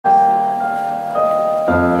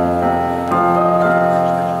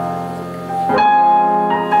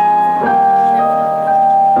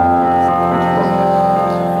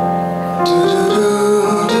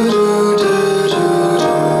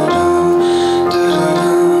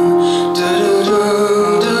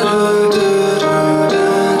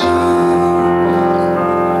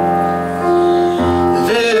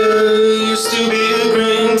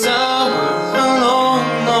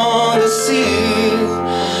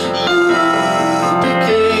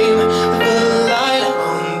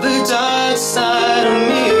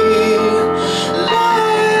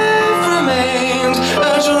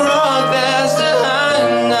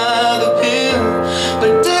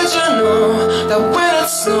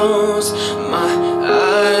snows, my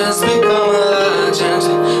eyes become a legend.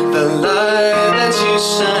 The light that you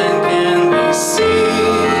shine can be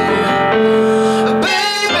seen.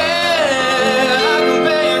 Baby, I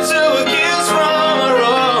compare you to a kiss from a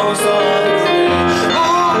rose on the grave.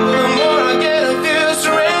 Ooh, the more I get of you,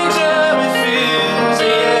 stranger it feels,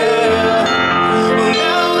 yeah. Well,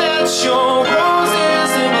 now that your rose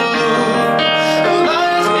is in bloom, the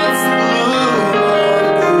light hits the gloom on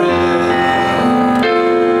the grave.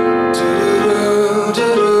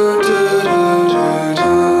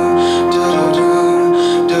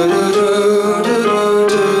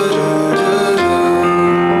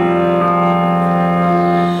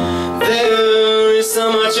 There is so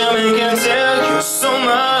much a man can tell you, so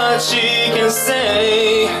much he can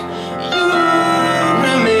say. You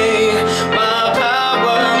remain my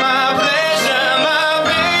power, my pleasure, my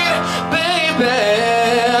pain, baby.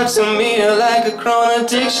 To me you're like a chronic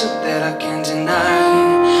addiction that I can't deny.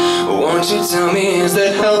 Won't you tell me, is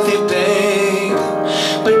that healthy, babe?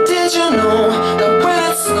 But did you know that when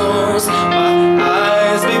it snows, my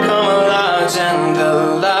eyes become large and the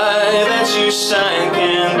light that you shine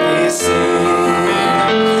can be seen?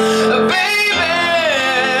 Baby,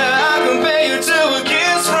 I compare you to a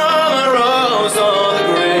kiss from a rose on the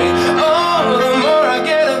grave. Oh, the more I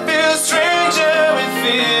get of you, stranger it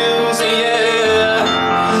feels, yeah.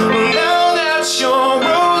 Well, now that your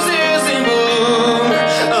rose is in bloom,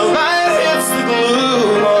 a light hits the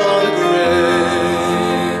gloom on the grave.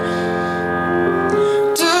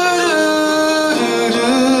 Do-do-do-do.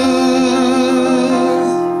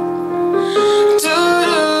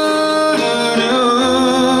 Do-do-do-do.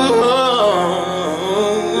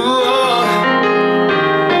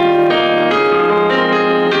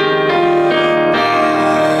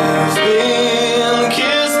 I've been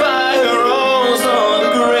kissed by a rose on the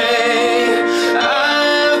grave.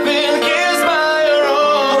 I've been kissed by a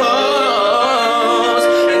rose,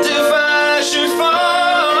 and if I should fall,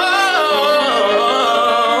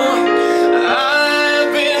 I've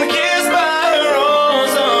been kissed by a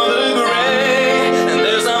rose on the grave. And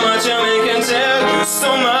there's so much a man can tell you, so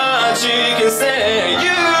much he can say.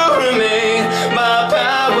 You remain my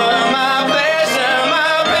power, my pleasure,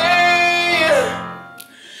 my pain.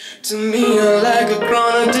 To me you're like a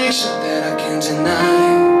chronic addiction that I can't deny.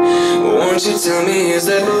 Won't you tell me, is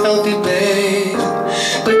that healthy, babe?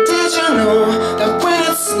 But did you know that when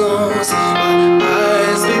it snows, my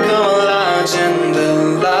eyes become large and the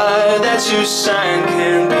light that you shine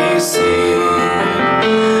can be seen?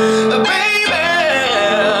 Baby,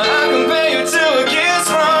 I compare you to a kiss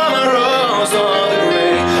from a rose on the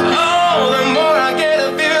grave. Oh, the more I get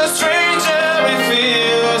of you, stranger it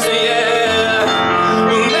feels, yeah.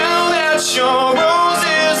 Well, now that your rose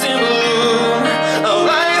is in bloom, a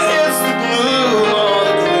light hits the gloom on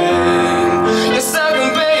the grave. Yes, I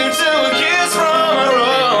compare you to a kiss from a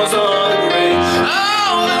rose on the grave.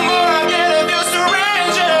 Oh, the more I get of you,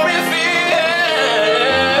 stranger it feels.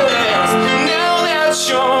 Now that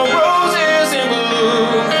your rose is in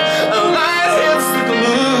bloom, a light hits the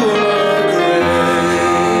gloom on the grave.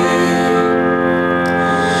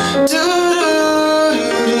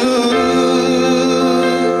 Do-do-do-do.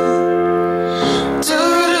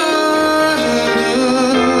 Do-do-do-do.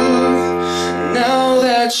 Now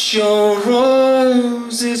that your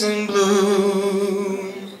rose is in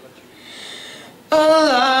bloom, a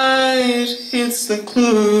light hits the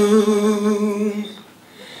gloom